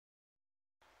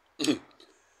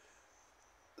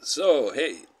So,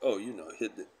 hey, oh,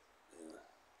 hit the,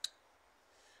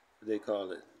 what they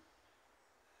call it,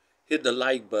 hit the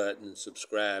like button,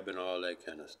 subscribe, and all that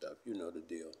kind of stuff. You know the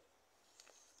deal.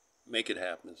 Make it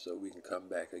happen so we can come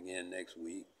back again next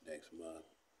week, next month,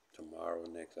 tomorrow,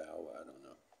 next hour. I don't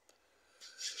know.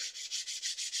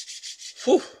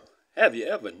 Whew. Have you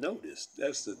ever noticed?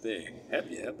 That's the thing.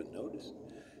 Have you ever noticed?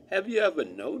 Have you ever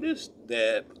noticed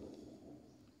that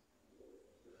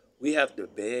we have to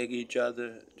beg each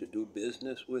other to do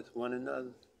business with one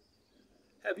another?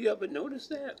 Have you ever noticed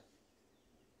that?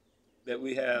 That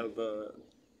we have an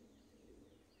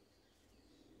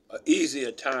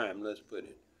easier time, let's put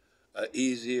it, an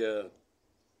easier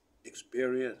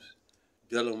experience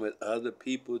dealing with other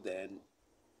people than,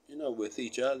 with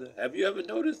each other. Have you ever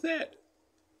noticed that?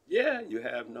 Yeah, you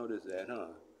have noticed that,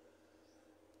 huh?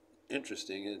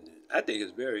 Interesting, isn't it? I think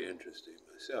it's very interesting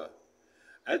myself.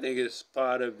 I think it's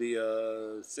part of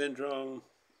the syndrome.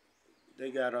 They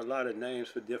got a lot of names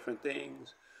for different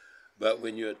things, but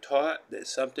when you're taught that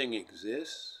something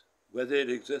exists, whether it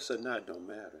exists or not, don't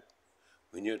matter.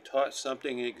 When you're taught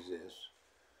something exists,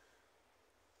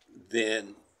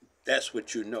 then that's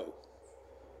what you know.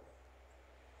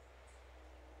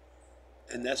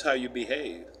 And that's how you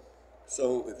behave.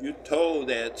 So if you're told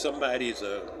that somebody's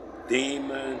a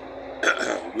demon,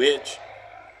 witch,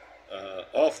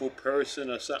 awful person,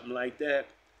 or something like that,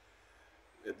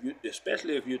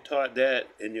 especially if you're taught that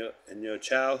in your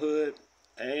childhood,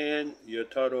 and you're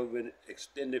taught over an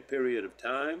extended period of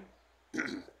time,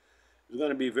 it's going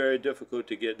to be very difficult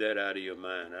to get that out of your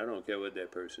mind. I don't care what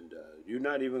that person does. You're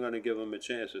not even going to give them a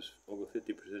chance. It's over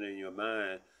 50% in your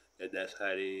mind that that's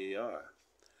how they are.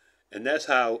 And that's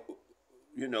how,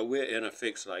 we're in a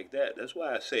fix like that. That's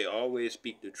why I say always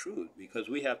speak the truth, because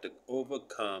we have to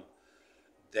overcome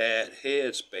that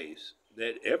headspace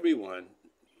that everyone,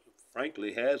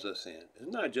 frankly, has us in.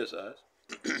 It's not just us.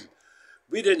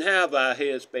 We didn't have our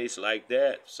headspace like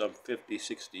that some 50,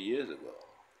 60 years ago.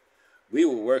 We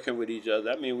were working with each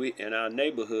other. I mean, we in our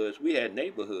neighborhoods. We had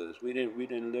neighborhoods. We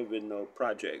didn't live in no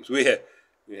projects. We had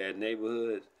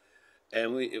neighborhoods,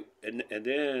 and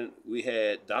then we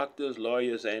had doctors,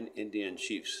 lawyers, and Indian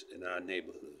chiefs in our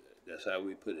neighborhood. That's how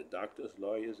we put it: doctors,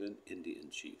 lawyers, and Indian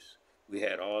chiefs. We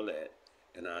had all that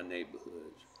in our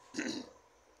neighborhoods,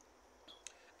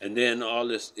 and then all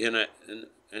this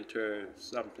inter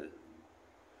something.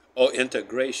 Oh,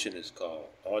 integration is called.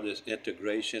 All this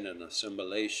integration and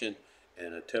assimilation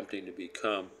and attempting to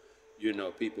become,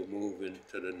 people moving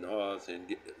to the north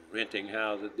and renting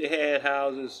houses. They had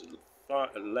houses,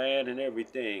 land, and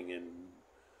everything, and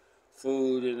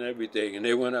food and everything. And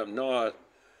they went up north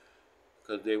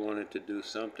because they wanted to do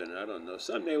something. I don't know.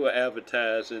 Something they were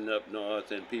advertising up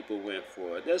north, and people went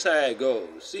for it. That's how it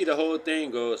goes. See, the whole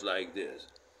thing goes like this: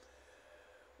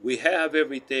 we have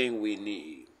everything we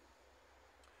need.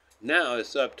 Now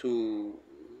it's up to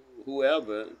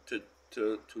whoever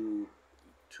to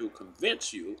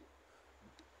convince you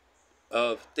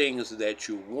of things that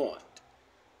you want.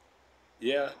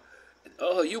 Yeah.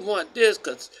 Oh, you want this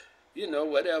because,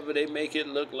 whatever they make it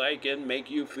look like and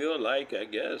make you feel like, I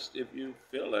guess, if you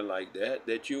feeling like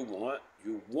that you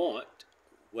want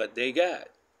what they got.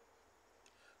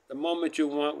 The moment you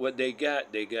want what they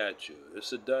got you.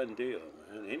 It's a done deal,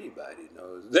 man. Anybody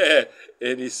knows that.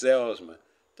 Any salesman.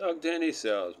 Talk to any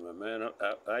salesman, man.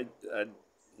 I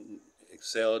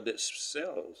excelled at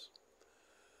sales.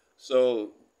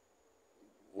 So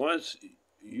once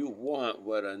you want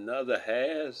what another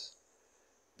has,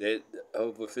 that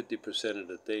over 50% of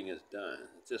the thing is done.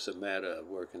 It's just a matter of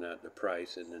working out the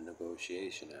price and the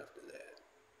negotiation after that.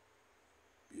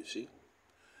 You see?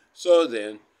 So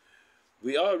then,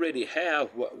 we already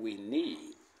have what we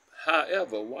need.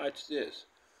 However, watch this.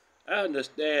 I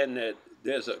understand that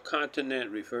there's a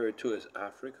continent referred to as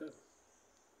Africa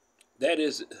that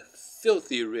is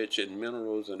filthy rich in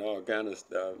minerals and all kind of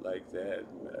stuff like that.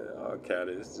 All kind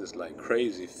of, it's just like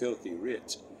crazy, filthy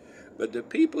rich. But the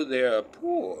people there are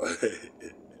poor.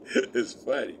 It's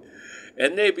funny.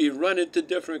 And they be running to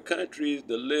different countries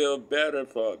to live better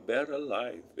for a better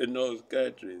life in those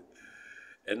countries.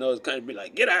 And those countries be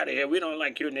like, get out of here, we don't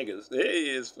like you niggas. Hey,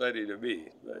 it's funny to me.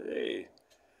 But hey,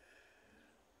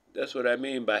 that's what I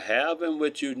mean by having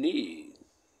what you need.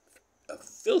 A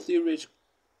filthy rich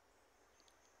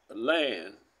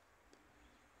land,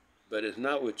 but it's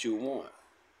not what you want.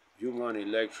 You want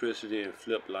electricity and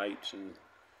flip lights and,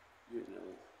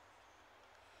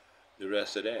 the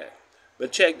rest of that.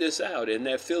 But check this out. In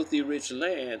that filthy rich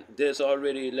land, there's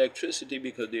already electricity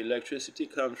because the electricity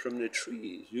comes from the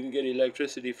trees. You can get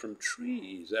electricity from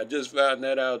trees. I just found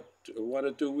that out one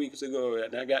or 2 weeks ago,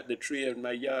 and I got the tree in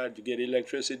my yard to get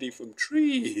electricity from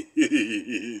tree.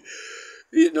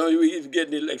 You know, we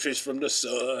getting electricity from the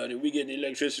sun, and we getting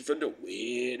electricity from the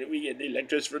wind, and we getting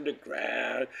electricity from the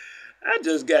ground. I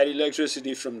just got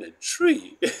electricity from the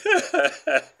tree.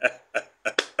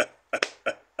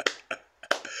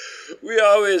 We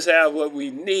always have what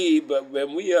we need, but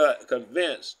when we are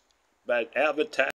convinced by advertising,